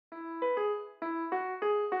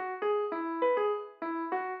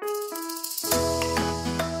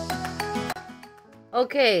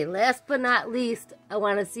Okay, last but not least, I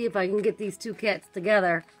want to see if I can get these two cats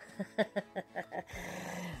together. I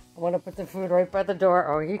want to put the food right by the door.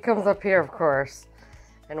 Oh, he comes up here, of course,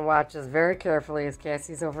 and watches very carefully as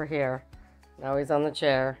Cassie's over here. Now he's on the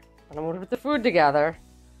chair. And I'm going to put the food together.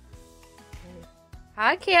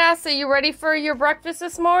 Hi, Cass. Are you ready for your breakfast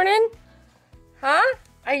this morning? Huh?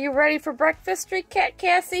 Are you ready for breakfast, Street Cat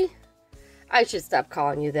Cassie? I should stop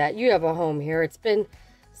calling you that. You have a home here. It's been,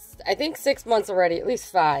 I think, 6 months already, at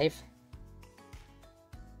least 5.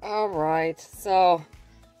 All right, so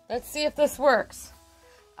let's see if this works.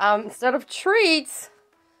 Instead of treats,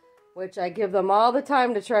 which I give them all the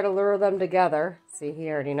time to try to lure them together. See, he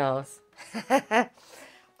already knows.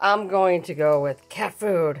 I'm going to go with cat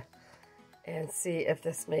food and see if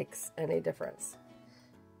this makes any difference.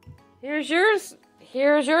 Here's yours.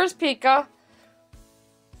 Here's yours, Pika.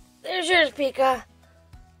 There's yours, Pika.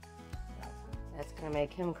 That's going to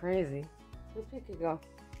make him crazy. Where'd Pika go?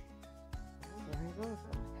 Oh, there he goes.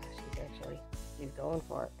 Oh my gosh, he's going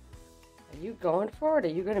for it. Are you going for it? Are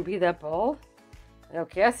you going to be that bold? I know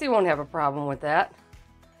Cassie won't have a problem with that.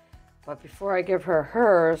 But before I give her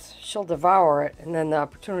hers, she'll devour it, and then the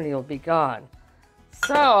opportunity will be gone.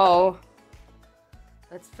 So,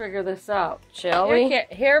 let's figure this out, shall we?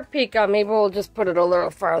 Here, Pika, maybe we'll just put it a little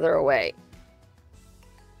farther away.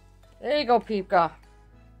 There you go, Pika.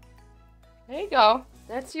 There you go.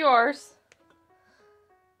 That's yours.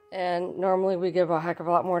 And normally we give a heck of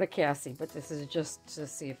a lot more to Cassie, but this is just to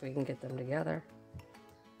see if we can get them together.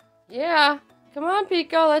 Yeah, come on,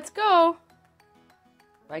 Pika, let's go.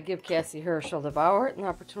 If I give Cassie her, she'll devour it, and the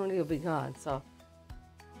opportunity will be gone. So,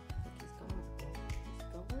 he's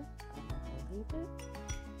going.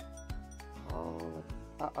 Oh,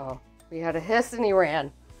 uh-oh. We had a hiss and he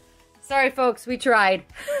ran. Sorry, folks, we tried.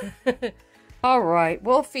 All right,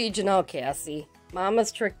 we'll feed you now, Cassie.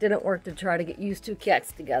 Mama's trick didn't work to try to get you two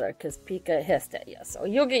cats together because Pika hissed at you. So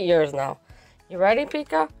you'll get yours now. You ready,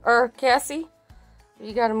 Pika? Or Cassie?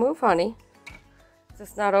 You gotta move, honey. Is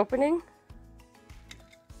this not opening?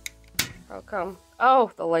 How come?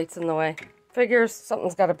 Oh, the light's in the way. Figures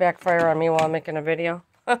something's got to backfire on me while I'm making a video.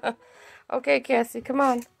 Okay, Cassie, come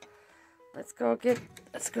on. Let's go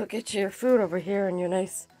get your food over here in your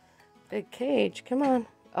nice big cage. Come on.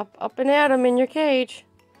 Up and at 'em in your cage.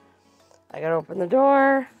 I gotta open the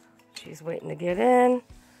door. She's waiting to get in.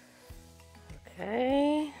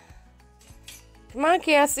 Okay. Come on,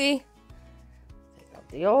 Cassie. Take out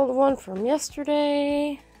the old one from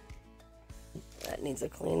yesterday. That needs a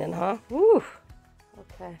cleaning, huh? Woo.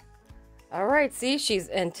 Okay. All right, see, she's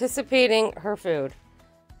anticipating her food.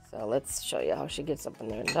 So let's show you how she gets up in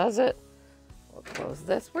there and does it. We'll close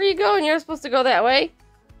this. Where are you going? You're supposed to go that way.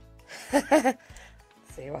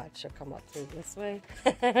 See, watch, she'll come up through this way.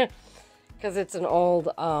 Because it's an old,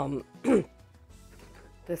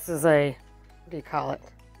 this is a, what do you call it?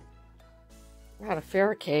 Not a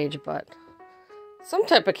fair cage, but some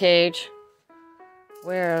type of cage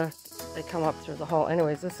where they come up through the hole.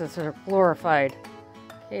 Anyways, this is her glorified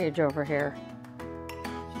cage over here.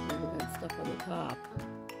 She's even got stuff on the top.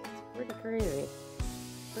 It's pretty crazy.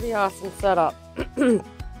 Pretty awesome setup.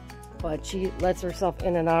 But she lets herself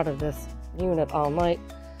in and out of this unit all night.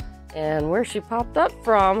 And where she popped up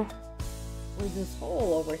from was this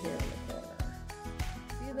hole over here in the corner.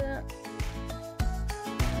 See that?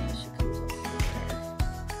 She comes over there.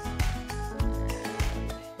 And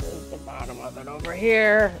here's the bottom of it over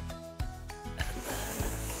here.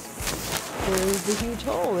 There's the huge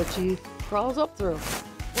hole that she crawls up through.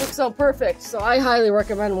 Looks so perfect. So I highly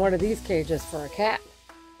recommend one of these cages for a cat.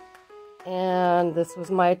 And this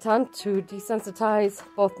was my attempt to desensitize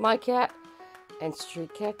both my cat and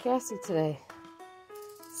Street Cat Cassie today.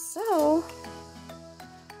 So,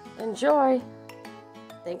 enjoy.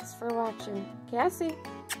 Thanks for watching. Cassie.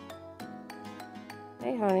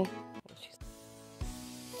 Hey, honey.